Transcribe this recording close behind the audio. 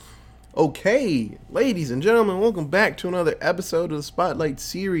Okay, ladies and gentlemen, welcome back to another episode of the Spotlight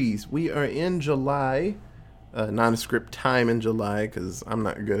series. We are in July, nondescript time in July, because I'm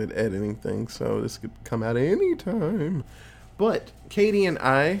not good at editing things, so this could come out any time. But Katie and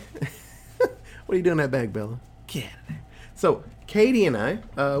I, what are you doing in that bag, Bella? Get out of there. So Katie and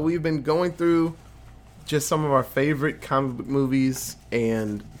I, we've been going through just some of our favorite comic book movies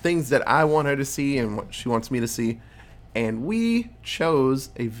and things that I want her to see and what she wants me to see. And we chose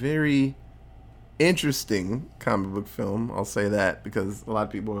a very interesting comic book film. I'll say that because a lot of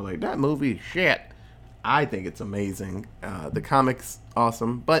people are like, that movie is shit. I think it's amazing. The comic's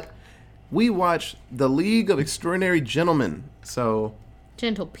awesome. But we watched The League of Extraordinary Gentlemen. So,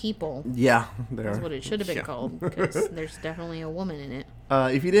 Gentle People. yeah. That's what it should have been called, because there's definitely a woman in it.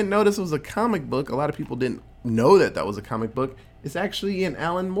 If you didn't notice it was a comic book, a lot of people didn't know that was a comic book. It's actually an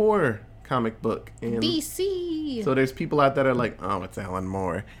Alan Moore comic book. And DC. so there's people out there that are like, oh, it's Alan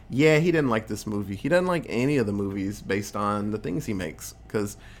Moore. Yeah, he didn't like this movie. He doesn't like any of the movies based on the things he makes.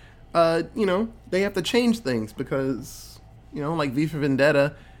 Because, they have to change things because, like V for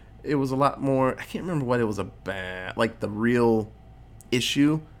Vendetta, it was a lot more, I can't remember what it was about, like the real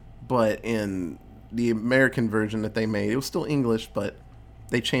issue. But in the American version that they made, it was still English, but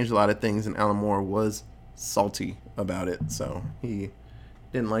they changed a lot of things, and Alan Moore was salty about it. So he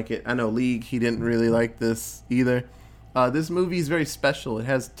didn't like it. I know League, he didn't really like this either. This movie is very special. It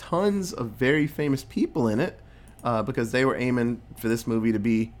has tons of very famous people in it because they were aiming for this movie to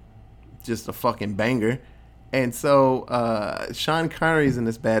be just a fucking banger. And so Sean Connery's in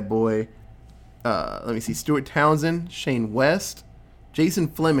this bad boy. Let me see. Stuart Townsend, Shane West, Jason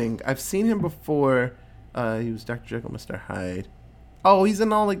Fleming. I've seen him before. He was Dr. Jekyll, Mr. Hyde. Oh, he's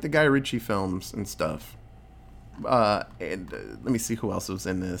in all like the Guy Ritchie films and stuff. Let me see who else was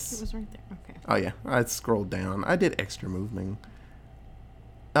in this. It was right there. Okay. Oh yeah, I scrolled down. I did extra moving.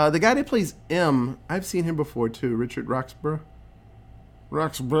 The guy that plays M, I've seen him before too. Richard Roxburgh.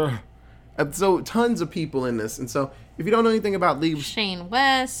 So tons of people in this, and so if you don't know anything about League, Shane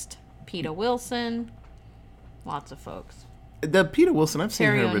West, Peter Wilson, lots of folks. the Peter Wilson, I've seen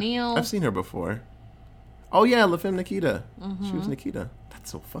Terry her. O'Neill. I've seen her before. Oh yeah, La Femme Nikita. She was Nikita.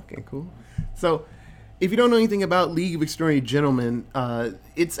 That's so fucking cool. So, if you don't know anything about League of Extraordinary Gentlemen,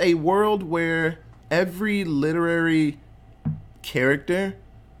 it's a world where every literary character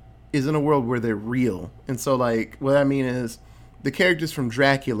is in a world where they're real. And so, like, what I mean is, the characters from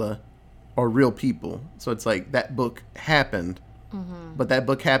Dracula are real people. So it's like, that book happened, but that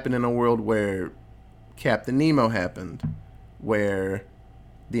book happened in a world where Captain Nemo happened, where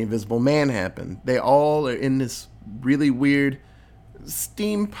The Invisible Man happened. They all are in this really weird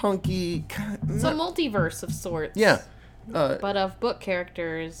steampunky It's a multiverse of sorts. yeah but of book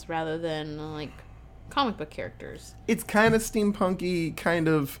characters rather than, like, comic book characters. it's kind of steampunky, kind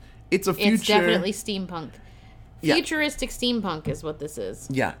of, it's a future. It's definitely steampunk. Yeah. Futuristic steampunk is what this is.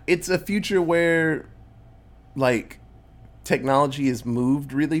 Yeah, it's a future where, like, technology has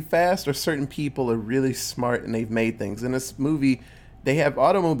moved really fast, or certain people are really smart and they've made things. In this movie, they have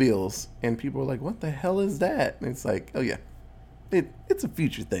automobiles, and people are like, what the hell is that? And it's like, oh yeah, it's a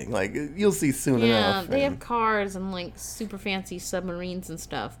future thing. Like, you'll see soon enough. Yeah, they and- have cars and, like, super fancy submarines and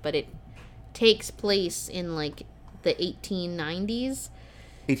stuff, but it takes place in, like, the 1890s.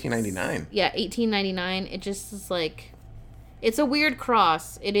 1899. Yeah, 1899. It just is like, it's a weird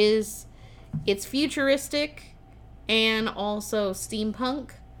cross. It's futuristic and also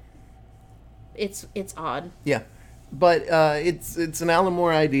steampunk. It's odd. Yeah, but it's an Alan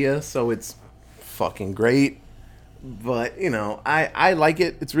Moore idea, so it's fucking great. But I like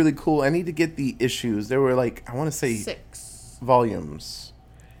it. It's really cool. I need to get the issues. There were, like, I want to say 6 volumes.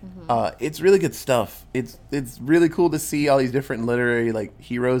 It's really good stuff. It's really cool to see all these different literary, like,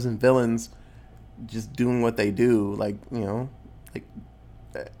 heroes and villains just doing what they do. Like, like,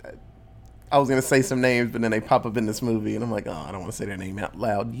 I was gonna say some names, but then they pop up in this movie, and I'm like, oh, I don't want to say their name out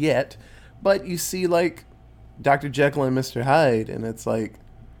loud yet. But you see, like, Dr. Jekyll and Mr. Hyde, and it's like,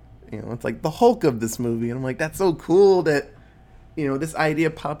 it's like the Hulk of this movie, and I'm like, that's so cool that, this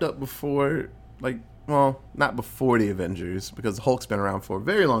idea popped up before, like, well, not before the Avengers, because Hulk's been around for a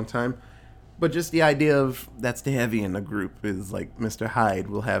very long time, but just the idea of that's the heavy in the group is, like, Mr. Hyde,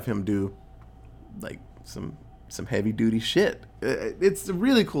 we'll have him do, like, some heavy duty shit. It's a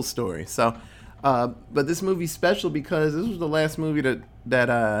really cool story. So, but this movie's special because this was the last movie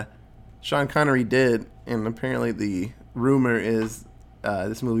that Sean Connery did, and apparently the rumor is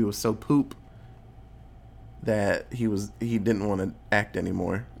this movie was so poop that he didn't want to act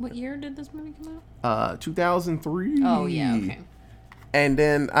anymore. What year did this movie come 2003. out? Oh, yeah, okay. And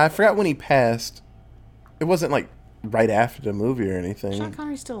then I forgot when he passed. It wasn't like right after the movie or anything. Sean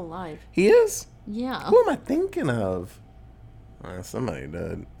Connery's still alive. He is? Yeah. Who am I thinking of? Somebody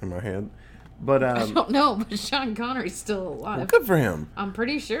died in my head. But I don't know, but Sean Connery's still alive. well, good for him. I'm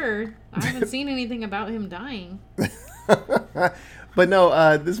pretty sure. I haven't seen anything about him dying. But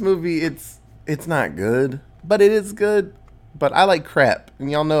no, this movie, it's not good, but it is good. But I like crap,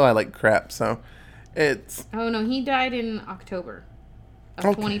 and y'all know I like crap, so it's... Oh, no, he died in October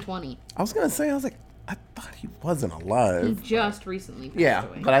of 2020. I was going to say, I was like, I thought he wasn't alive. He just recently passed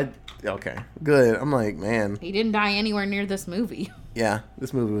away. But okay, good. I'm like, man. He didn't die anywhere near this movie. Yeah,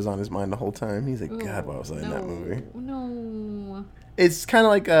 this movie was on his mind the whole time. He's like, God, why was I in that movie? No. It's kind of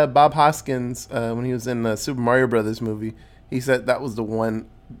like Bob Hoskins when he was in the Super Mario Brothers movie. He said that was the one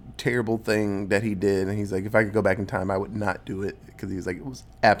terrible thing that he did, and he's like, if I could go back in time, I would not do it, because he was like, it was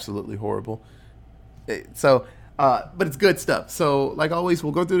absolutely horrible. But it's good stuff. So, like always,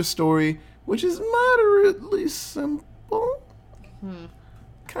 we'll go through the story, which is moderately simple,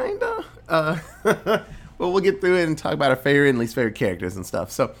 kinda. Well, we'll get through it and talk about our favorite and least favorite characters and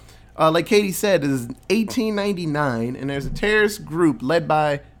stuff. So, like Katie said, it is 1899, and there's a terrorist group led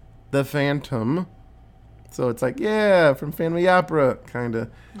by the Phantom. So it's like, yeah, from Phantom of the Opera, kind of.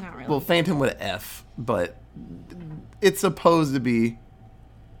 Not really. Well, Phantom with an F, but it's supposed to be.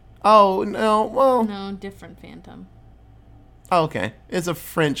 Oh, no, well. No, different Phantom. Oh, okay. It's a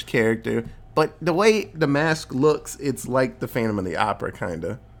French character, but the way the mask looks, it's like the Phantom of the Opera, kind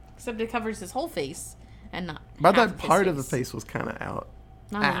of. Except it covers his whole face and not. But half that of his part of the face. face was kind of out.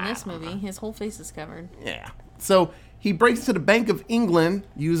 Not in this movie. His whole face is covered. Yeah. So he breaks to the Bank of England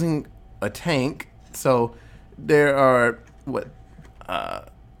using a tank. So there are not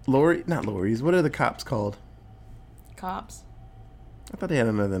lorries. What are the cops called? Cops. I thought they had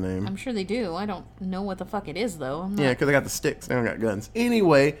another name. I'm sure they do. I don't know what the fuck it is though. I'm not... Yeah, because they got the sticks. They don't got guns.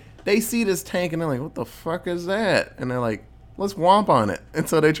 Anyway, they see this tank and they're like, "What the fuck is that?" And they're like, "Let's womp on it." And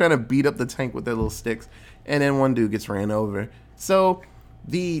so they're trying to beat up the tank with their little sticks. And then one dude gets ran over. So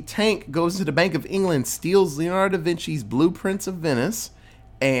the tank goes to the Bank of England, steals Leonardo da Vinci's Blueprints of Venice,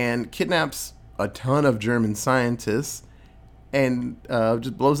 and kidnaps a ton of German scientists, and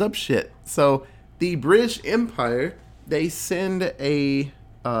just blows up shit. So the British Empire, they send a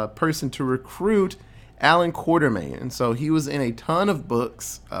person to recruit Alan Quatermain. And so he was in a ton of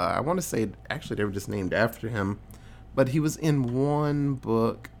books. I want to say, actually, they were just named after him. But he was in one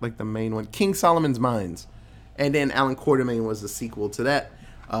book, like the main one, King Solomon's Mines. And then Alan Quatermain was the sequel to that.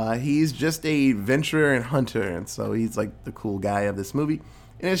 He's just a venturer and hunter, and so he's like the cool guy of this movie.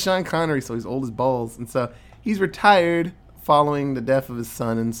 And it's Sean Connery, so he's old as balls. And so he's retired following the death of his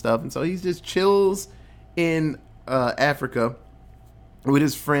son and stuff. And so he just chills in Africa with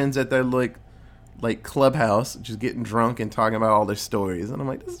his friends at their like clubhouse, just getting drunk and talking about all their stories. And I'm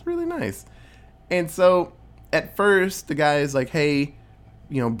like, this is really nice. And so at first, the guy is like, hey,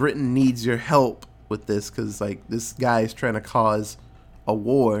 Britain needs your help with this, because like this guy is trying to cause a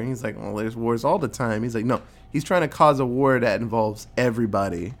war. And he's like, well, there's wars all the time. He's like, no, he's trying to cause a war that involves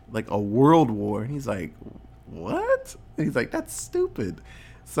everybody, like a world war. And he's like, what? And he's like, that's stupid.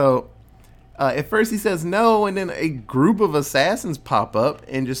 So at first he says no, and then a group of assassins pop up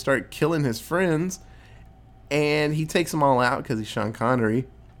and just start killing his friends, and he takes them all out because he's Sean Connery.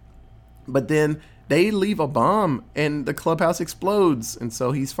 But then they leave a bomb and the clubhouse explodes, and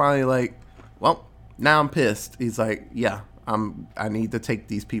so he's finally like, well, now I'm pissed. He's like, yeah, I need to take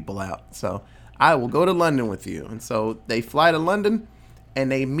these people out, so I will go to London with you. And so they fly to London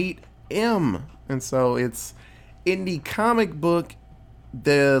and they meet M. And so it's in the comic book,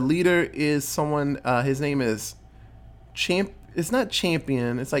 the leader is someone, his name is it's not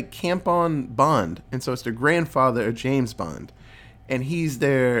Champion, it's like Campon Bond. And so it's the grandfather of James Bond, and he's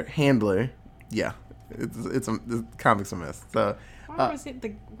their handler. Yeah, the comic's a mess. So why was it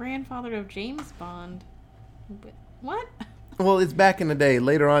the grandfather of James Bond? What? Well, it's back in the day.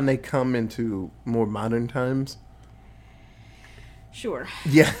 Later on, they come into more modern times. Sure.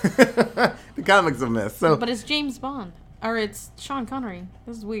 Yeah. The comic's a mess. So, but it's James Bond. Or it's Sean Connery.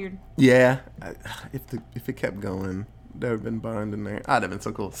 This is weird. Yeah. If it kept going, there would have been Bond in there. I'd have been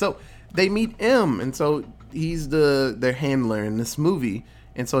so cool. So, they meet M. And so, he's their handler in this movie.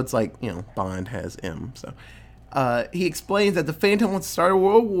 And so, it's like, Bond has M. So, he explains that the Phantom wants to start a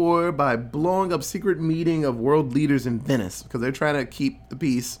world war by blowing up secret meeting of world leaders in Venice, because they're trying to keep the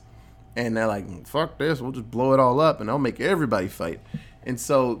peace, and they're like, fuck this, we'll just blow it all up and I'll make everybody fight. And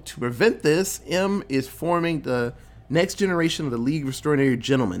so to prevent this, M is forming the next generation of the League of Extraordinary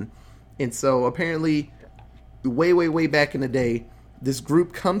Gentlemen. And so apparently way back in the day, this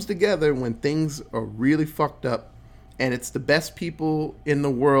group comes together when things are really fucked up, and it's the best people in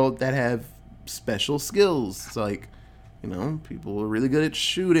the world that have special skills. It's like You know, people are really good at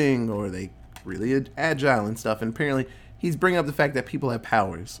shooting, or they really agile and stuff. And apparently, he's bringing up the fact that people have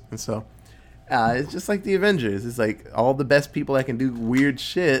powers, and so it's just like the Avengers. It's like all the best people that can do weird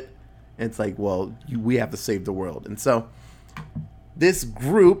shit. And it's like, well, we have to save the world, and so this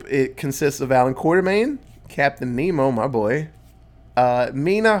group, it consists of Alan Quartermain, Captain Nemo, my boy,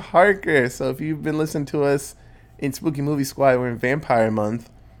 Mina Harker. So if you've been listening to us in Spooky Movie Squad, we're in Vampire Month,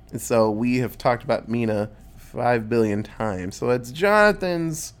 and so we have talked about Mina 5 billion times. So it's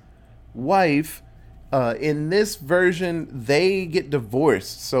Jonathan's wife. In this version, they get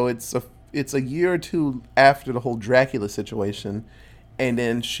divorced. So it's a year or two after the whole Dracula situation, and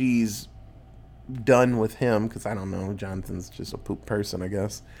then she's done with him because I don't know, Jonathan's just a poop person, I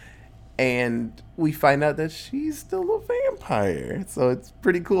guess. And we find out that she's still a vampire, so it's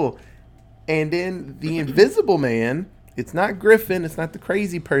pretty cool. And then the Invisible Man, it's not Griffin, it's not the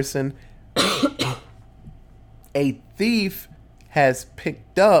crazy person. A thief has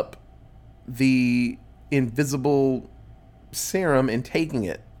picked up the invisible serum and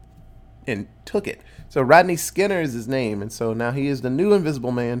took it. So Rodney Skinner is his name, and so now he is the new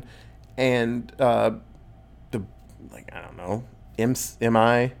Invisible Man. And I don't know,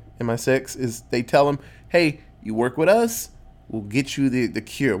 MI6 is, they tell him, hey, you work with us, we'll get you the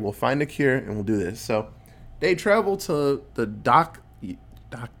cure. We'll find a cure and we'll do this. So they travel to the docklands,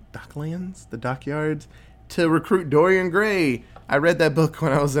 the dockyards, to recruit Dorian Gray. I read that book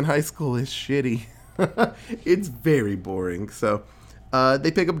when I was in high school. It's shitty. It's very boring. So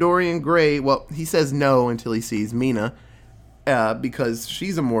they pick up Dorian Gray. Well, he says no until he sees Mina, because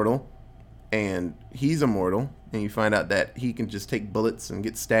she's immortal and he's immortal. And you find out that he can just take bullets and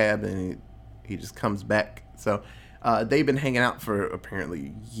get stabbed, and he just comes back. So they've been hanging out for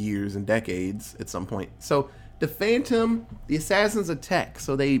apparently years and decades at some point. So the Phantom, the assassins attack.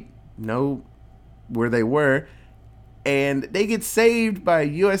 So they know where they were, and they get saved by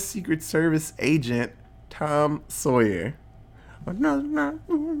U.S. Secret Service agent Tom Sawyer. Another night,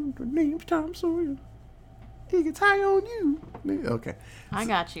 the name's Tom Sawyer. He gets high on you. Okay. I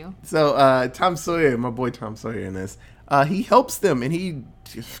got you. So Tom Sawyer, my boy Tom Sawyer in this, he helps them, and he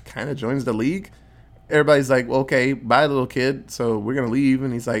just kind of joins the league. Everybody's like, well, okay, bye, little kid. So we're going to leave.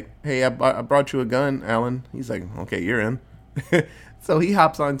 And he's like, hey, I brought you a gun, Alan. He's like, okay, you're in. So he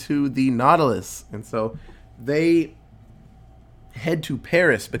hops onto the Nautilus. And so they head to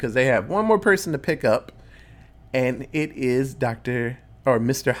Paris because they have one more person to pick up. And it is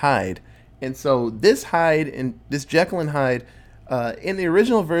Mr. Hyde. And so this Hyde and this Jekyll and Hyde, in the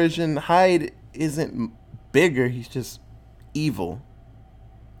original version, Hyde isn't bigger. He's just evil.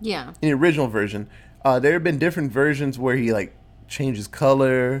 Yeah. In the original version. There have been different versions where he like changes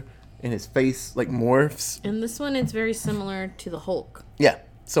color and his face like morphs. In this one, it's very similar to the Hulk. Yeah.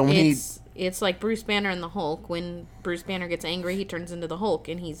 So when it's like Bruce Banner and the Hulk. When Bruce Banner gets angry, he turns into the Hulk,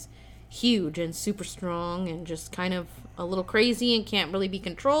 and he's huge and super strong and just kind of a little crazy and can't really be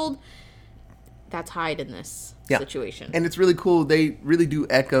controlled. That's Hyde in this situation. And it's really cool. They really do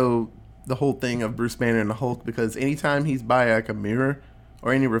echo the whole thing of Bruce Banner and the Hulk, because anytime he's by like a mirror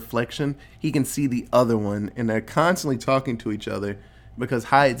or any reflection, he can see the other one, and they're constantly talking to each other, because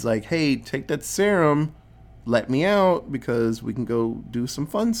Hyde's like, hey, take that serum, let me out, because we can go do some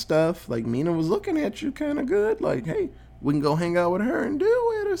fun stuff. Like, Mina was looking at you kind of good. Like, hey, we can go hang out with her and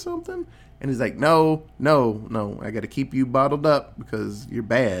do it or something. And he's like, no, I got to keep you bottled up because you're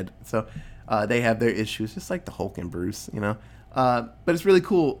bad. So they have their issues, just like the Hulk and Bruce, you know. But it's really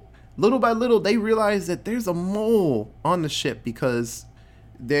cool. Little by little, they realize that there's a mole on the ship because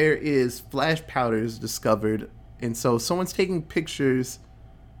there is flash powders discovered. And so someone's taking pictures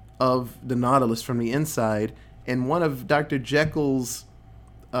of the Nautilus from the inside, and one of Dr. Jekyll's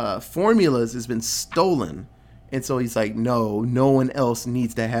formulas has been stolen. And so he's like, no one else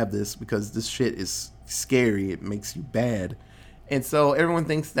needs to have this because this shit is scary. It makes you bad. And so everyone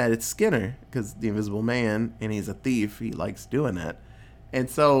thinks that it's Skinner because the Invisible Man, and he's a thief. He likes doing that. And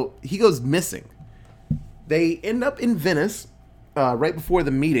so he goes missing. They end up in Venice right before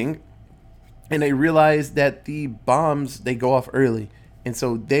the meeting, and they realize that the bombs, they go off early. And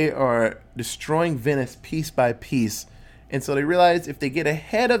so they are destroying Venice piece by piece. And so they realize if they get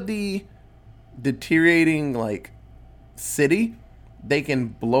ahead of the deteriorating like city, they can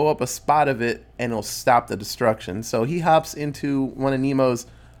blow up a spot of it and it'll stop the destruction. So he hops into one of Nemo's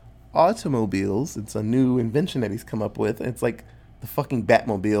automobiles. It's a new invention that he's come up with. It's like the fucking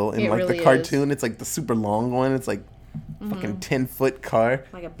Batmobile in like really the cartoon. It's like the super long one. It's like fucking 10-foot car.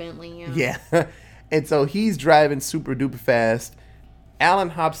 Like a Bentley, yeah. And so he's driving super duper fast. Alan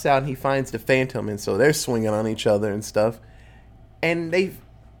hops out and he finds the Phantom, and so they're swinging on each other and stuff. And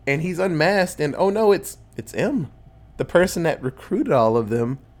he's unmasked, and oh no, it's M, the person that recruited all of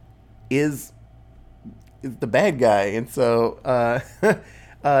them is the bad guy. And so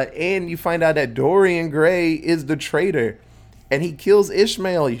and you find out that Dorian Gray is the traitor, and he kills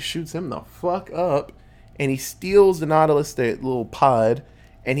Ishmael. He shoots him the fuck up, and he steals the Nautilus, the little pod,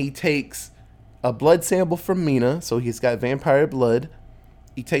 and he takes a blood sample from Mina, so he's got vampire blood.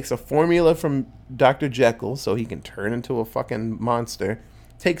 He takes a formula from Dr. Jekyll, so he can turn into a fucking monster.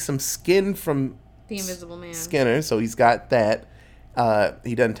 Takes some skin from the Invisible Man. Skinner, so he's got that.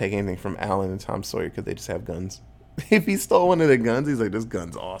 He doesn't take anything from Alan and Tom Sawyer because they just have guns. If he stole one of their guns, he's like, this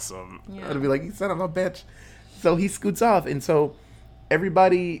gun's awesome. Yeah. I'd be like, you son of a bitch. So he scoots off, and so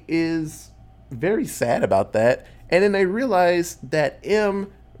everybody is very sad about that. And then they realize that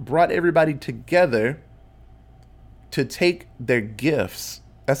M brought everybody together to take their gifts.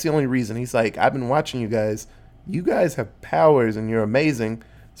 That's the only reason. He's like, I've been watching you guys. You guys have powers and you're amazing.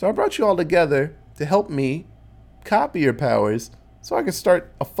 So I brought you all together to help me copy your powers so I can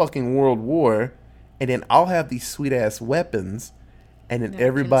start a fucking world war. And then I'll have these sweet ass weapons. And then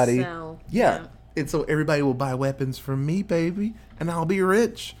everybody. Yeah. And so everybody will buy weapons from me, baby. And I'll be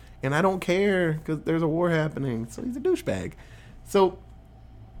rich. And I don't care because there's a war happening. So he's a douchebag. So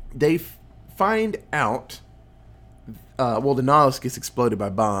they find out. The Nautilus gets exploded by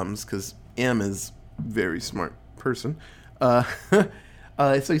bombs because M is a very smart person. So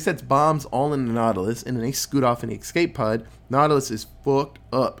he sets bombs all in the Nautilus, and then they scoot off in the escape pod. Nautilus is fucked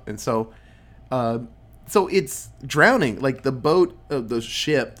up, and so it's drowning. Like the boat of the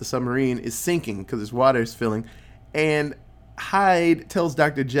ship, the submarine, is sinking because its water is filling. And Hyde tells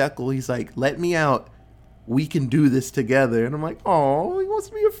Dr. Jekyll, he's like, "Let me out. We can do this together." And I'm like, "Oh, he wants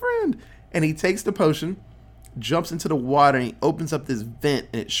to be a friend." And he takes the potion, jumps into the water, and he opens up this vent,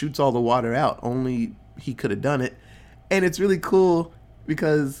 and it shoots all the water out. Only he could have done it. And it's really cool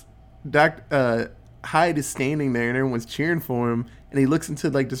because Hyde is standing there and everyone's cheering for him, and he looks into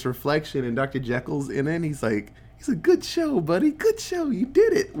like this reflection, and Dr. Jekyll's in it, and he's like, "Good show, buddy. Good show. You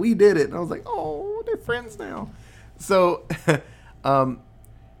did it. We did it." And I was like, "Oh, they're friends now." So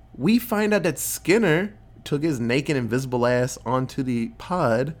we find out that Skinner took his naked, invisible ass onto the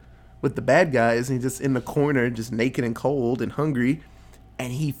pod with the bad guys, and he's just in the corner, just naked and cold and hungry.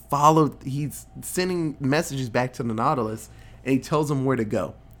 And he's sending messages back to the Nautilus, and he tells them where to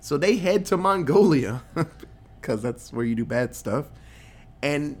go. So they head to Mongolia, because that's where you do bad stuff.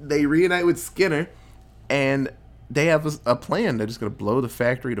 And they reunite with Skinner, and they have a plan. They're just going to blow the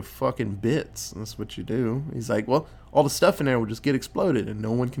factory to fucking bits. That's what you do. He's like, well, all the stuff in there will just get exploded, and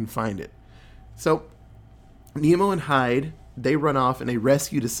no one can find it. So Nemo and Hyde, they run off and they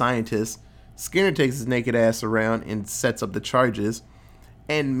rescue the scientists. Skinner takes his naked ass around and sets up the charges.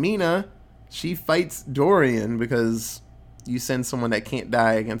 And Mina, she fights Dorian because you send someone that can't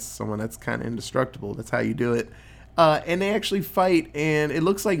die against someone that's kind of indestructible. That's how you do it. And they actually fight, and it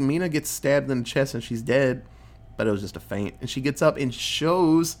looks like Mina gets stabbed in the chest and she's dead, but it was just a feint. And she gets up and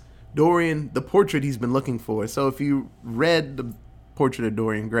shows Dorian the portrait he's been looking for. So if you read the portrait of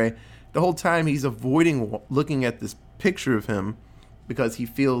Dorian Gray, the whole time he's avoiding looking at this picture of him because he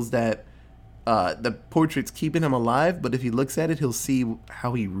feels that the portrait's keeping him alive, but if he looks at it, he'll see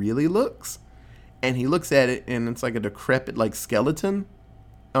how he really looks. And he looks at it, and it's like a decrepit like skeleton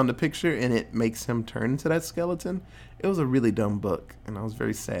on the picture, and it makes him turn into that skeleton. It was a really dumb book, and I was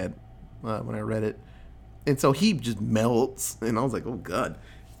very sad when I read it. And so he just melts, and I was like, oh god.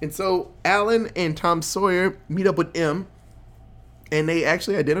 And so Alan and Tom Sawyer meet up with M, and they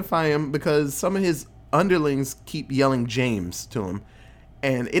actually identify him because some of his underlings keep yelling James to him.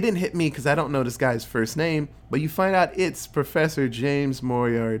 And it didn't hit me because I don't know this guy's first name, but you find out it's Professor James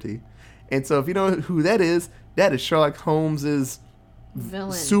Moriarty. And so if you know who that is Sherlock Holmes's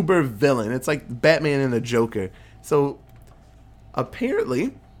villain. Super villain. It's like Batman and the Joker. So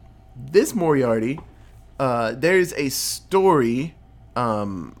apparently, this Moriarty, there's a story.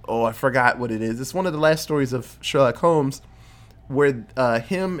 I forgot what it is. It's one of the last stories of Sherlock Holmes where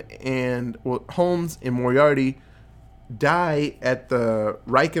Holmes and Moriarty die at the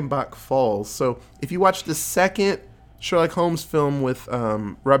Reichenbach Falls. So if you watch the second Sherlock Holmes film with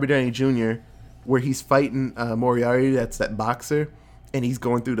Robert Downey Jr., where he's fighting Moriarty, that's that boxer, and he's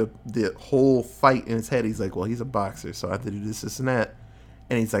going through the whole fight in his head. He's like, well, he's a boxer, so I have to do this, and that.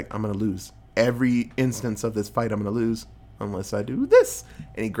 And he's like, I'm going to lose. Every instance of this fight, I'm going to lose unless I do this.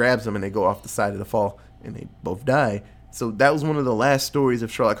 And he grabs them, and they go off the side of the fall, and they both die. So that was one of the last stories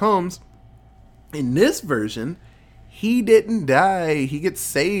of Sherlock Holmes. In this version, he didn't die. He gets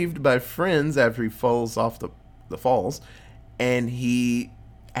saved by friends after he falls off the falls, and he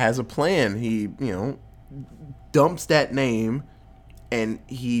has a plan. He, dumps that name, and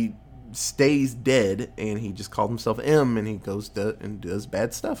he stays dead, and he just called himself M, and he goes and does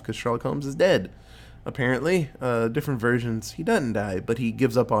bad stuff because Sherlock Holmes is dead. Apparently, different versions, he doesn't die, but he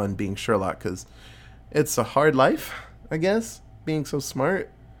gives up on being Sherlock because it's a hard life, I guess, being so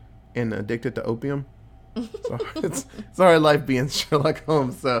smart and addicted to opium. So it's a hard life being Sherlock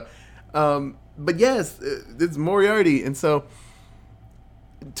Holmes. So, but yes, it's Moriarty, and so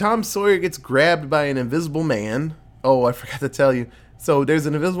Tom Sawyer gets grabbed by an invisible man. Oh, I forgot to tell you. So there's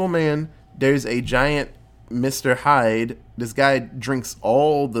an invisible man. There's a giant Mr. Hyde. This guy drinks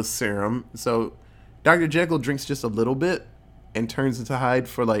all the serum. So Dr. Jekyll drinks just a little bit and turns into Hyde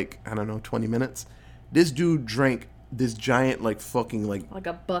for like, I don't know, 20 minutes. This dude drank this giant, like, fucking, like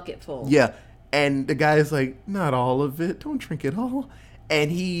a bucket full. Yeah. And the guy's like, not all of it. Don't drink it all.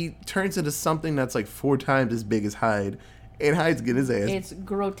 And he turns into something that's like 4 times as big as Hyde. And Hyde's getting his ass. It's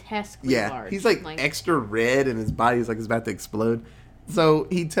grotesquely large. He's like extra red, and his body's like it's about to explode. So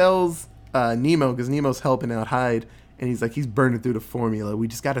he tells Nemo, because Nemo's helping out Hyde, and he's like, he's burning through the formula. We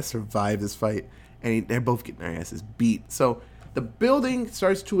just got to survive this fight. And they're both getting their asses beat. So the building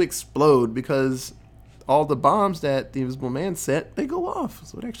starts to explode because all the bombs that the Invisible Man set, they go off.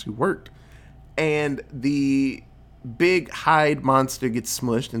 So it actually worked. And the big Hyde monster gets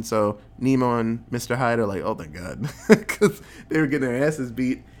smushed, and so Nemo and Mr. Hyde are like, oh thank God, because they were getting their asses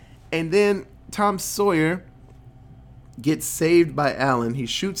beat. And then Tom Sawyer gets saved by Alan. He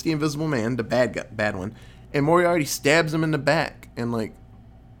shoots the Invisible Man, the bad one, and Moriarty stabs him in the back and like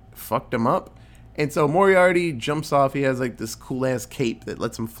fucked him up. And so Moriarty jumps off. He has like this cool ass cape that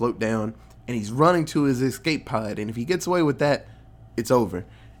lets him float down, and he's running to his escape pod, and if he gets away with that, it's over.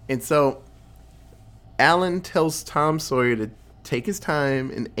 And so Alan tells Tom Sawyer to take his time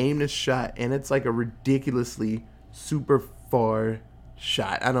and aim this shot, and it's like a ridiculously super far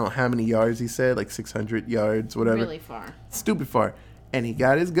shot. I don't know how many yards he said, like 600 yards, whatever. Really far. Stupid far. And he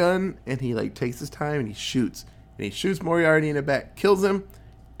got his gun, and he like takes his time, and he shoots. And he shoots Moriarty in the back, kills him,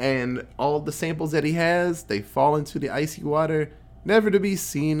 and all the samples that he has, they fall into the icy water, never to be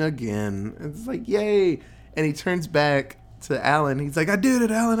seen again. It's like, yay. And he turns back to Alan. He's like, I did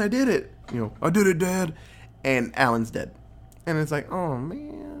it, Alan, I did it. I did it, Dad. And Alan's dead. And it's like, oh,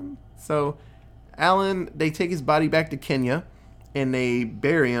 man. So Alan, they take his body back to Kenya, and they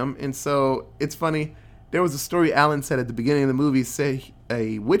bury him. And so it's funny. There was a story Alan said at the beginning of the movie, say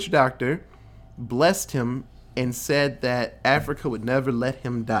a witch doctor blessed him and said that Africa would never let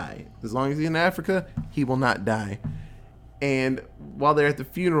him die. As long as he's in Africa, he will not die. And while they're at the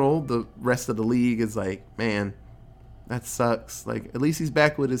funeral, the rest of the league is like, man, that sucks. Like, at least he's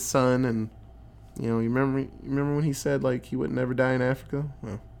back with his son, and you remember when he said like he would never die in Africa?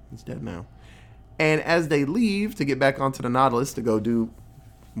 Well, he's dead now. And as they leave to get back onto the Nautilus to go do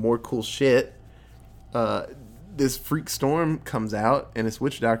more cool shit, this freak storm comes out, and this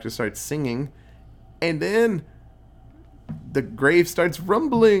witch doctor starts singing, and then the grave starts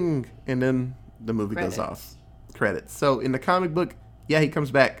rumbling, and then the movie goes off. Credits. So in the comic book, yeah, he comes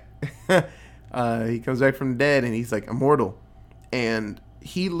back. He comes back from the dead, and he's like immortal, and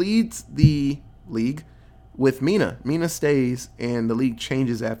he leads the league with Mina. Mina stays, and the league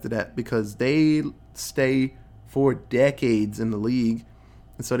changes after that because they stay for decades in the league,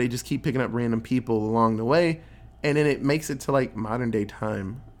 and so they just keep picking up random people along the way, and then it makes it to like modern day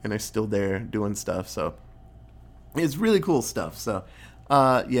time, and they're still there doing stuff. So it's really cool stuff. So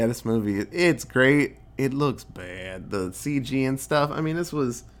yeah, this movie, it's great. It looks bad, the CG and stuff. I mean, this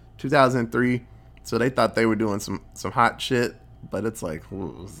was 2003, so they thought they were doing some hot shit, but it's like,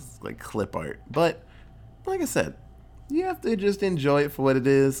 ooh, it's like clip art. But like I said, you have to just enjoy it for what it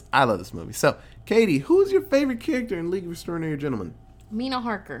is. I love this movie. So, Katie, who's your favorite character in League of Extraordinary Gentlemen? Mina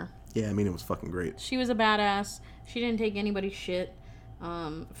Harker. Yeah, Mina was fucking great. She was a badass. She didn't take anybody's shit.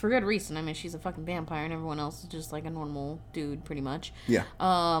 For good reason. I mean, she's a fucking vampire, and everyone else is just like a normal dude, pretty much. Yeah.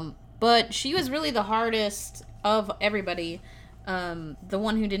 But she was really the hardest of everybody. The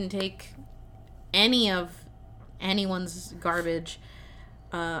one who didn't take any of anyone's garbage.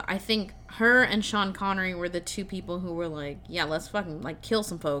 I think her and Sean Connery were the two people who were like, yeah, let's fucking like kill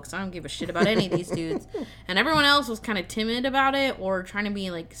some folks. I don't give a shit about any of these dudes. And everyone else was kind of timid about it, or trying to be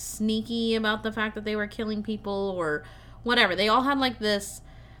like sneaky about the fact that they were killing people or whatever. They all had like this,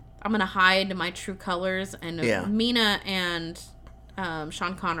 I'm gonna hide my true colors. And yeah. Mina and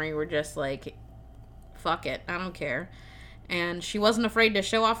Sean Connery were just like, fuck it, I don't care. And she wasn't afraid to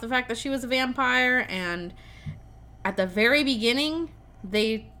show off the fact that she was a vampire. And at the very beginning,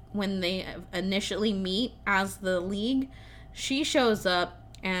 when they initially meet as the League, she shows up,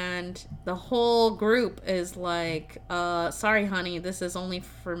 and the whole group is like, sorry honey, this is only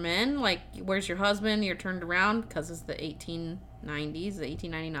for men, like, where's your husband? You're turned around, because it's the 90s,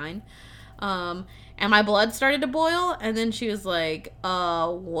 1899. And my blood started to boil, and then she was like,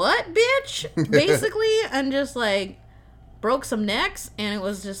 what, bitch? Basically, and just like broke some necks, and it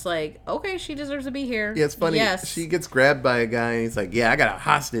was just like, okay, she deserves to be here. Yeah, it's funny. Yes. She gets grabbed by a guy, and he's like, yeah, I got a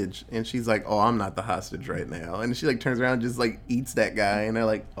hostage. And she's like, oh, I'm not the hostage right now. And she like turns around and just like eats that guy, and they're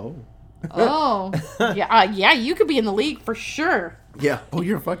like, oh. Oh. Yeah, you could be in the league for sure. Yeah. Oh,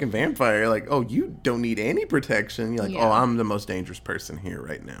 you're a fucking vampire. Like, oh, you don't need any protection. You're like, Yeah. oh, I'm the most dangerous person here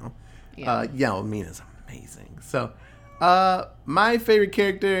right now. Yeah. Yeah, Mina's amazing. So, my favorite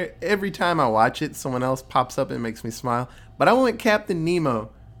character, every time I watch it, someone else pops up and makes me smile. But I went Captain Nemo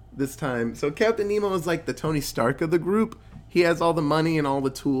this time. So Captain Nemo is like the Tony Stark of the group. He has all the money and all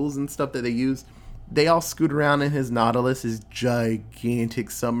the tools and stuff that they use. They all scoot around in his Nautilus, his gigantic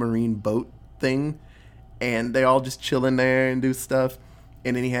submarine boat thing. And they all just chill in there and do stuff.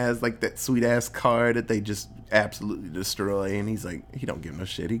 And then he has like that sweet ass car that they just absolutely destroy. And he's like, he don't give no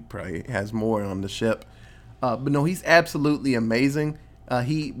shit. He probably has more on the ship. But no, he's absolutely amazing.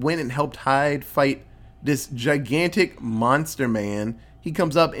 He went and helped Hyde fight this gigantic monster man. He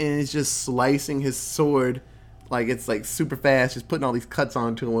comes up and is just slicing his sword like it's like super fast, just putting all these cuts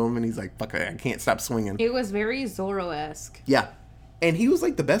onto him. And he's like, fuck, I can't stop swinging. It was very Zorro-esque. Yeah. And he was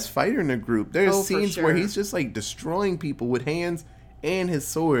like the best fighter in the group. There's scenes sure. where he's just like destroying people with hands and his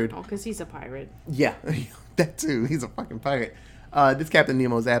sword. Oh, because he's a pirate. Yeah, that too. He's a fucking pirate. This Captain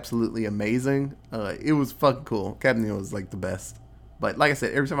Nemo is absolutely amazing. It was fucking cool. Captain Nemo is like the best. But like I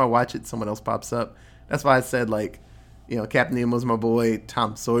said, every time I watch it, someone else pops up. That's why I said like, you know, Captain Nemo's my boy.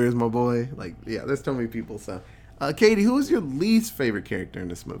 Tom Sawyer's my boy. Like, yeah, there's so many people. So, Katie, who was your least favorite character in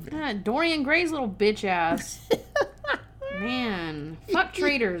this movie? Dorian Gray's little bitch ass. Man, fuck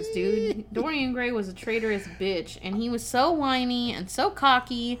traitors, dude. Dorian Gray was a traitorous bitch, and he was so whiny and so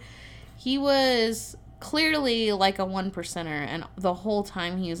cocky. He was clearly like a 1%er, and the whole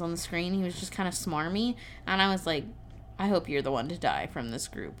time he was on the screen, he was just kind of smarmy, and I was like, I hope you're the one to die from this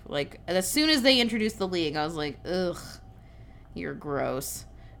group. Like, as soon as they introduced the League, I was like, ugh, you're gross.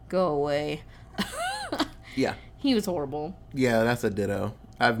 Go away. Yeah. He was horrible. Yeah, that's a ditto.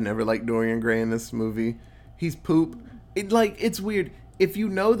 I've never liked Dorian Gray in this movie. He's poop. It's weird. If you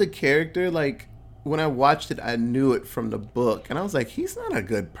know the character, like, when I watched it, I knew it from the book. And I was like, he's not a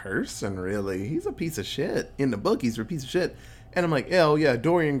good person, really. He's a piece of shit. In the book, he's a piece of shit. And I'm like, oh, yeah,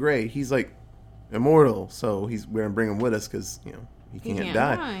 Dorian Gray. He's, like, immortal. So we're going to bring him with us because, you know, he can't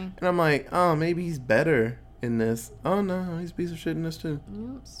die. And I'm like, oh, maybe he's better in this. Oh, no, he's a piece of shit in this, too.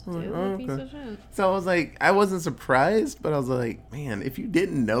 Yep, still a piece of shit. So I was like, I wasn't surprised, but I was like, man, if you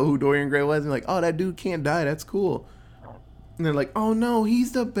didn't know who Dorian Gray was, you're like, oh, that dude can't die. That's cool. And they're like, oh, no,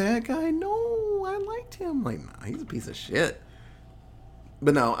 he's the bad guy. No, I liked him. I'm like, nah, he's a piece of shit.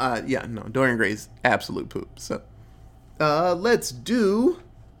 But no, Dorian Gray's absolute poop. So let's do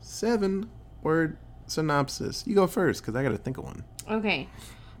 7-word synopsis. You go first, because I got to think of one. Okay.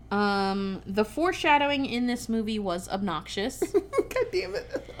 The foreshadowing in this movie was obnoxious. God damn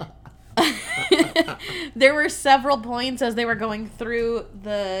it. There were several points as they were going through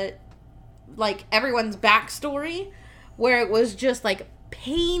everyone's backstory where it was just like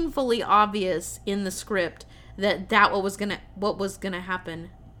painfully obvious in the script what was gonna happen.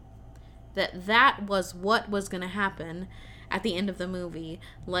 That was what was gonna happen at the end of the movie.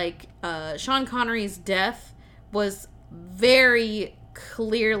 Like, Sean Connery's death was very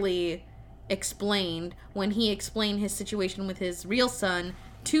clearly explained when he explained his situation with his real son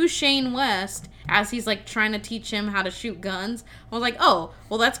to Shane West as he's like trying to teach him how to shoot guns. I was like, oh,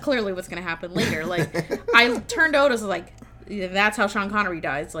 well, that's clearly what's gonna happen later. Like, I turned to Otis, like, that's how Sean Connery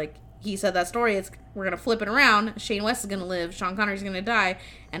dies. Like, he said that story, we're gonna flip it around. Shane West is gonna live, Sean Connery's gonna die.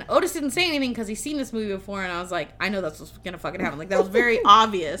 And Otis didn't say anything because he's seen this movie before, and I was like, I know that's what's gonna fucking happen. Like, that was very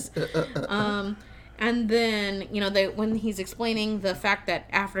obvious. And then, you know, when he's explaining the fact that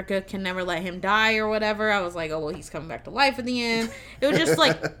Africa can never let him die or whatever, I was like, oh, well, he's coming back to life at the end. It was just,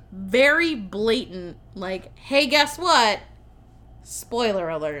 like, very blatant. Like, hey, guess what? Spoiler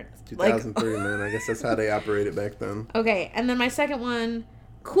alert. 2003, man. I guess that's how they operated back then. Okay, and then my second one,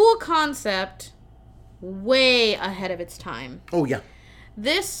 cool concept, way ahead of its time. Oh, yeah.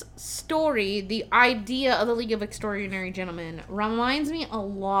 This story, the idea of the League of Extraordinary Gentlemen, reminds me a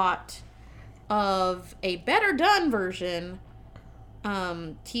lot of a better done version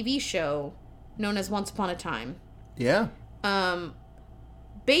TV show known as Once Upon a Time. Yeah.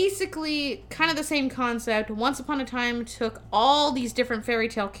 Basically, kind of the same concept. Once Upon a Time took all these different fairy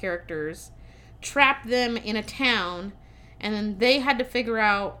tale characters, trapped them in a town, and then they had to figure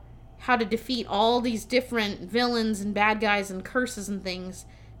out how to defeat all these different villains and bad guys and curses and things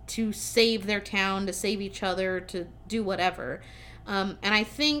to save their town, to save each other, to do whatever. And I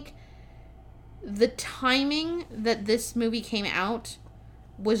think the timing that this movie came out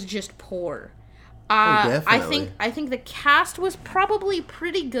was just poor. Definitely. I think the cast was probably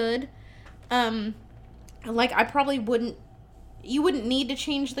pretty good. Like I probably wouldn't. You wouldn't need to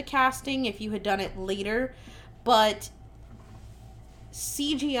change the casting if you had done it later, but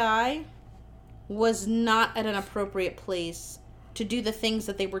CGI was not at an appropriate place to do the things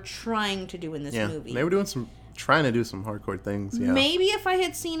that they were trying to do in this movie. They were trying to do some hardcore things. Yeah. Maybe if I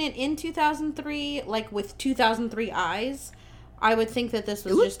had seen it in 2003, like with 2003 eyes, I would think that this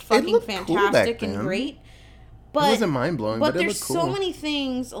was just fucking fantastic cool and great. But it wasn't mind blowing, but it looked cool. There's so many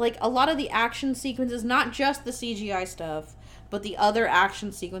things, like a lot of the action sequences, not just the CGI stuff, but the other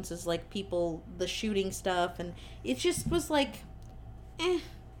action sequences, like the shooting stuff, and it just was like,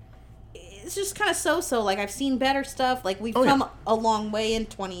 it's just kind of so-so. Like, I've seen better stuff. Like, we've come a long way in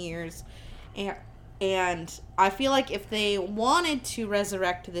 20 years. And I feel like if they wanted to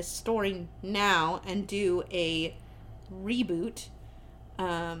resurrect this story now and do a reboot,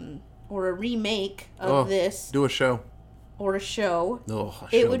 or a remake of this. Do a show. Or a show. Oh,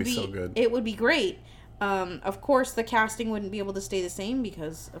 it would be so good. It would be great. Of course, the casting wouldn't be able to stay the same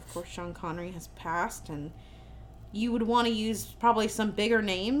because, of course, Sean Connery has passed, and you would want to use probably some bigger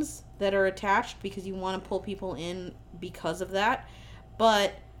names that are attached because you want to pull people in because of that.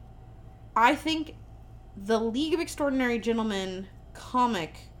 But I think the League of Extraordinary Gentlemen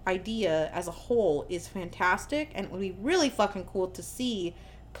comic idea as a whole is fantastic, and it would be really fucking cool to see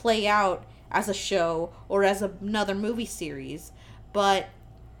play out as a show or as another movie series. But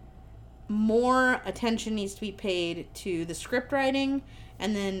more attention needs to be paid to the script writing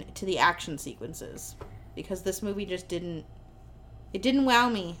and then to the action sequences, because this movie just didn't wow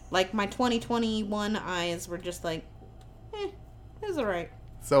me. Like, my 2021 eyes were just like, it was alright.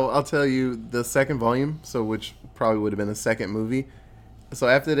 So I'll tell you the second volume, which probably would have been the second movie. So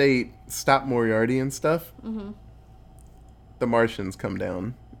after they stop Moriarty and stuff, the Martians come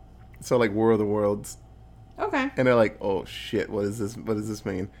down. So like War of the Worlds. Okay. And they're like, oh shit, what is this? What does this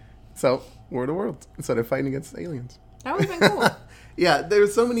mean? So, War of the Worlds. So they're fighting against aliens. That would have been cool. Yeah, there were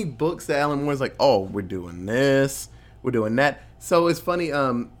so many books that Alan Moore's like, oh, we're doing this, we're doing that. So it's funny,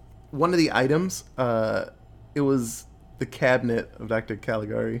 one of the items, it was the cabinet of Dr.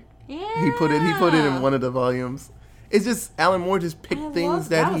 Caligari. Yeah. He put it in one of the volumes. It's just Alan Moore just picked things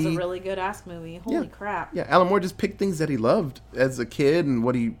that was a really good ass movie. Holy crap. Yeah, Alan Moore just picked things that he loved as a kid and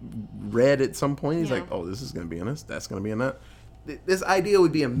what he read at some point. He's like, oh, this is going to be in this. That's going to be in that. This idea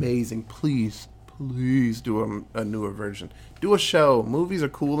would be amazing. Please do a newer version. Do a show. Movies are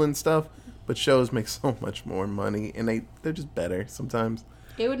cool and stuff, but shows make so much more money, and they're just better sometimes.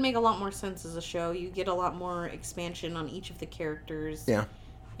 It would make a lot more sense as a show. You get a lot more expansion on each of the characters. Yeah.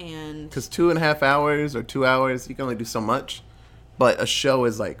 And because 2.5 hours or 2 hours, you can only do so much. But a show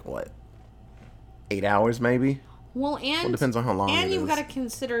is like, what, 8 hours maybe? Well, it depends on how long it is. And you've got to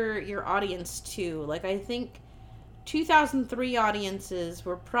consider your audience, too. Like, I think 2003 audiences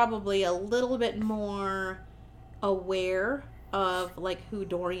were probably a little bit more aware of, like, who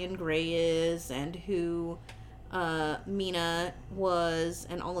Dorian Gray is and who Mina was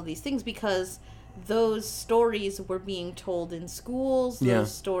and all of these things, because those stories were being told in schools. Those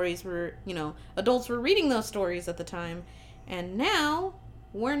stories were, adults were reading those stories at the time. And now,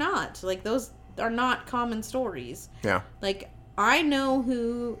 we're not. Like, those are not common stories. Yeah. Like, I know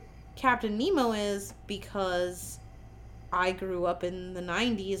who Captain Nemo is because I grew up in the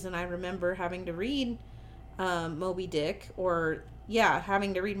 90s and I remember having to read Moby Dick.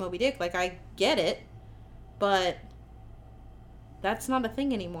 Having to read Moby Dick. Like, I get it, but that's not a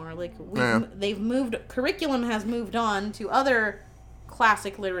thing anymore. Like, curriculum has moved on to other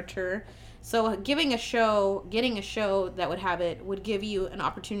classic literature. So getting a show that would have it would give you an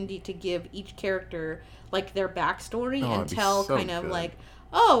opportunity to give each character, like, their backstory and tell so kind of good. Like,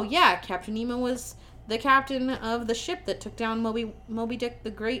 oh yeah, Captain Nemo was the captain of the ship that took down Moby Dick,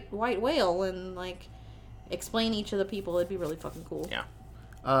 the great white whale, and, like, explain each of the people. It'd be really fucking cool. Yeah.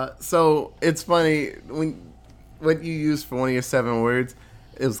 So it's funny what you used for one of your 7 words,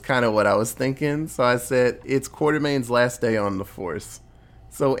 it was kind of what I was thinking. So I said, it's Quartermain's last day on the force.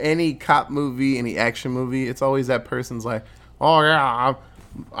 So any cop movie, any action movie, it's always that person's like, oh yeah,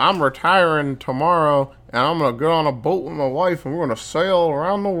 I'm retiring tomorrow, and I'm going to get on a boat with my wife, and we're going to sail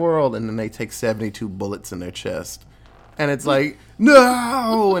around the world. And then they take 72 bullets in their chest. And it's like,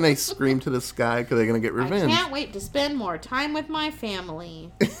 no! And they scream to the sky because they're going to get revenge. I can't wait to spend more time with my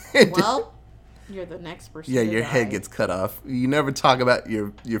family. Well, you're the next person. Yeah, your head gets cut off. You never talk about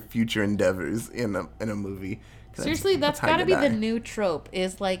your future endeavors in a movie Seriously, that's how got to you be die. the new trope,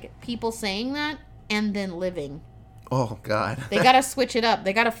 is like people saying that and then living. Oh, God. They got to switch it up.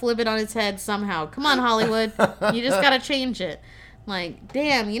 They got to flip it on its head somehow. Come on, Hollywood. You just got to change it. Like,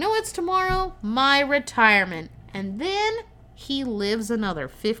 damn, you know what's tomorrow? My retirement. And then he lives another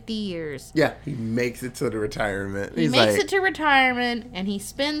 50 years. Yeah, he makes it to the retirement. He makes it to retirement, and he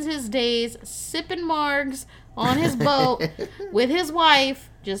spends his days sipping margs on his boat with his wife,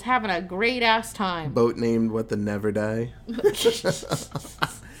 just having a great ass time. Boat named What the Never Die.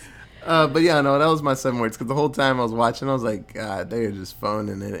 But yeah, no, that was my 7 words. Because the whole time I was watching, I was like, God, they're just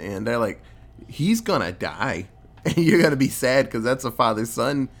phoning it. And they're like, he's going to die. And you're going to be sad because that's a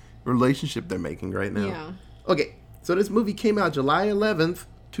father-son relationship they're making right now. Yeah. Okay, so this movie came out July 11th,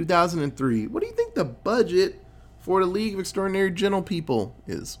 2003. What do you think the budget for the League of Extraordinary Gentlepeople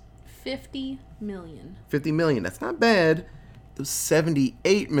is? $50 million. $50 million. That's not bad. It was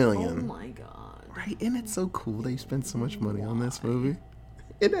 $78 million. Oh my god. Right? Isn't it so cool they spent so much money on this movie?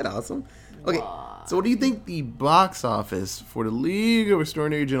 Isn't that awesome? Okay, so what do you think the box office for the League of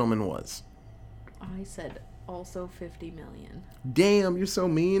Extraordinary Gentlemen was? I said also $50 million. Damn, you're so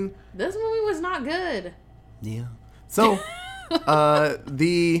mean. This movie was not good. Yeah. So,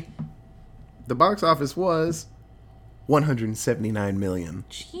 the box office was $179 million.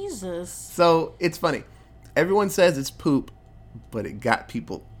 Jesus. So it's funny. Everyone says it's poop, but it got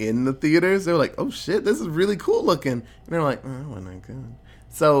people in the theaters. They were like, "Oh shit, this is really cool looking," and they're like, "Oh, that wasn't good."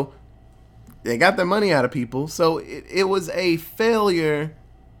 So they got their money out of people. So it was a failure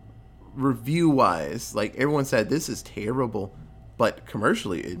review wise. Like everyone said, this is terrible, but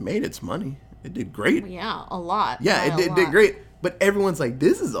commercially, it made its money. It did great. Yeah, a lot. Yeah, it did great. But everyone's like,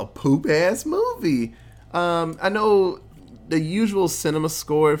 this is a poop ass movie. I know the usual cinema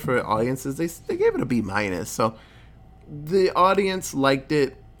score for audiences, they gave it a B minus. So the audience liked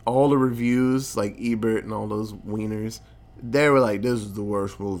it. All the reviews, like Ebert and all those wieners, they were like, this is the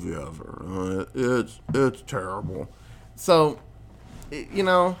worst movie ever. It's terrible. So, you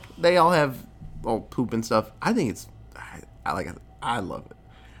know, they all have all poop and stuff. I think I like it. I love it.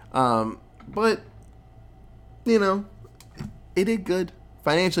 But, you know, it did good.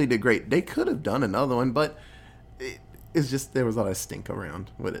 Financially, it did great. They could have done another one, but it's just there was a lot of stink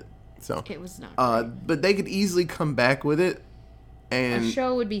around with it. So it was not great. But they could easily come back with it. And a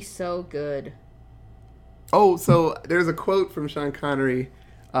show would be so good. Oh, so there's a quote from Sean Connery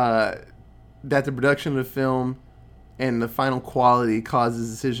that the production of the film and the final quality caused his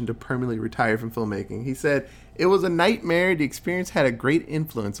decision to permanently retire from filmmaking. He said, "It was a nightmare. The experience had a great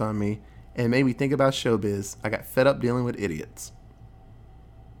influence on me and made me think about showbiz. I got fed up dealing with idiots."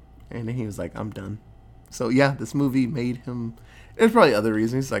 And then he was like, "I'm done." So yeah, this movie made him... There's probably other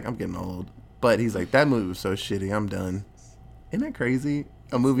reasons. He's like, "I'm getting old." But he's like, that movie was so shitty. I'm done. Isn't that crazy?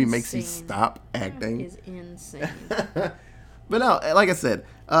 A movie makes you stop acting. That is insane. But no, like I said,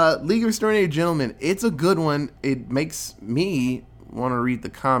 League of Extraordinary Gentlemen, it's a good one. It makes me want to read the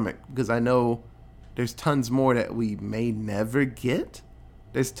comic because I know there's tons more that we may never get.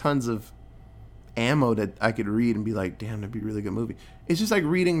 There's tons of ammo that I could read and be like, damn, that'd be a really good movie. It's just like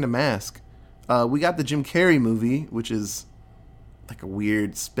reading The Mask. We got the Jim Carrey movie, which is like a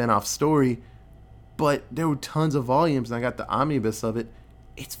weird spin-off story, but there were tons of volumes and I got the omnibus of it.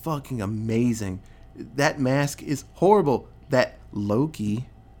 It's fucking amazing. That mask is horrible. That Loki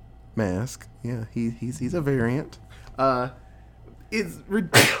mask, yeah, he's a variant.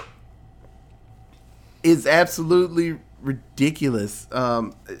 Is absolutely ridiculous.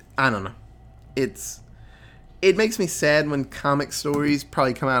 I don't know. It makes me sad when comic stories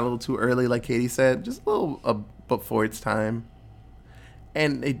probably come out a little too early, like Katie said, just a little before its time,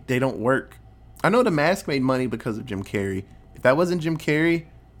 and they don't work. I know The Mask made money because of Jim Carrey. If that wasn't Jim Carrey,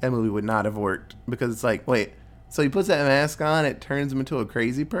 that movie would not have worked because it's like, wait, so he puts that mask on, it turns him into a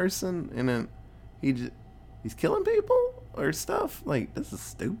crazy person, and then he's killing people or stuff. Like, this is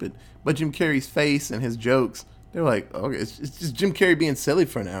stupid. But Jim Carrey's face and his jokes, they're like, okay, it's just Jim Carrey being silly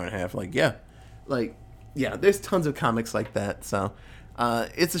for an hour and a half. Like, yeah, there's tons of comics like that. So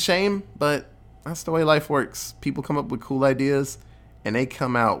it's a shame, but that's the way life works. People come up with cool ideas, and they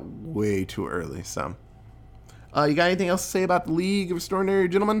come out way too early. So, you got anything else to say about the League of Extraordinary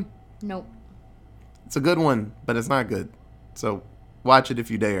Gentlemen? Nope. It's a good one, but it's not good. So watch it if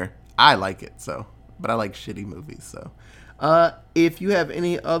you dare. I like it, but I like shitty movies. So if you have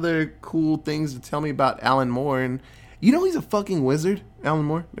any other cool things to tell me about Alan Moore, and you know he's a fucking wizard, Alan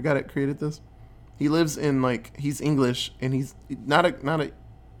Moore, the guy that created this. He lives in he's English, and he's not a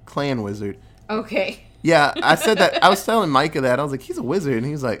clan wizard. Okay. Yeah, I said that. I was telling Micah that. I was like, he's a wizard, and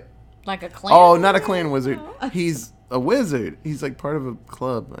he's like, like a clan? Oh, not a clan wizard. He's a wizard. He's like part of a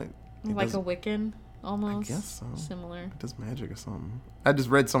club. Like a Wiccan? almost. I guess so. Similar. Does magic or something. I just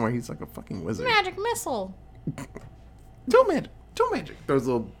read somewhere he's like a fucking wizard. Magic missile. Don't magic. Throws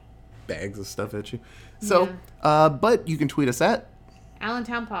little bags of stuff at you. So, but you can tweet us at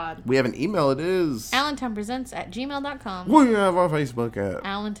Allentown Pod. We have an email. It is AllentownPresents@gmail.com. We have our Facebook at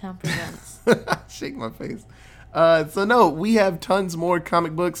Allentown Presents. Shake my face. So no, we have tons more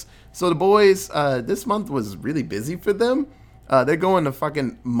comic books. So the boys, this month was really busy for them. They're going to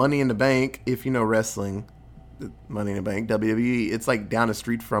fucking Money in the Bank. If you know wrestling, Money in the Bank, WWE. It's like down the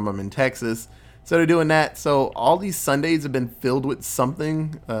street from them in Texas. So they're doing that. So all these Sundays have been filled with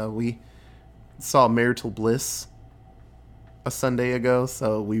something. We saw Marital Bliss a Sunday ago,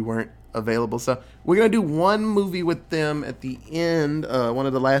 so we weren't available. So we're going to do one movie with them at the end, one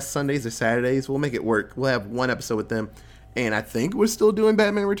of the last Sundays or Saturdays. We'll make it work. We'll have one episode with them. And I think we're still doing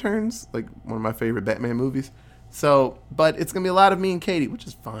Batman Returns, like one of my favorite Batman movies. So, but it's going to be a lot of me and Katie, which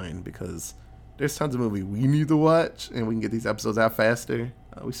is fine because there's tons of movies we need to watch and we can get these episodes out faster.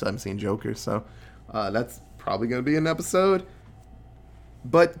 We still haven't seen Joker, so that's probably going to be an episode.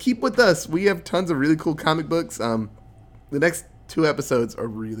 But keep with us. We have tons of really cool comic books. The next 2 episodes are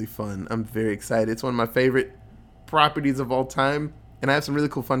really fun. I'm very excited. It's one of my favorite properties of all time, and I have some really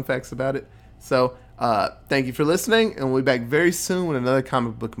cool fun facts about it. So, thank you for listening, and we'll be back very soon with another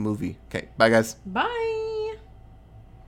comic book movie. Okay, bye, guys. Bye.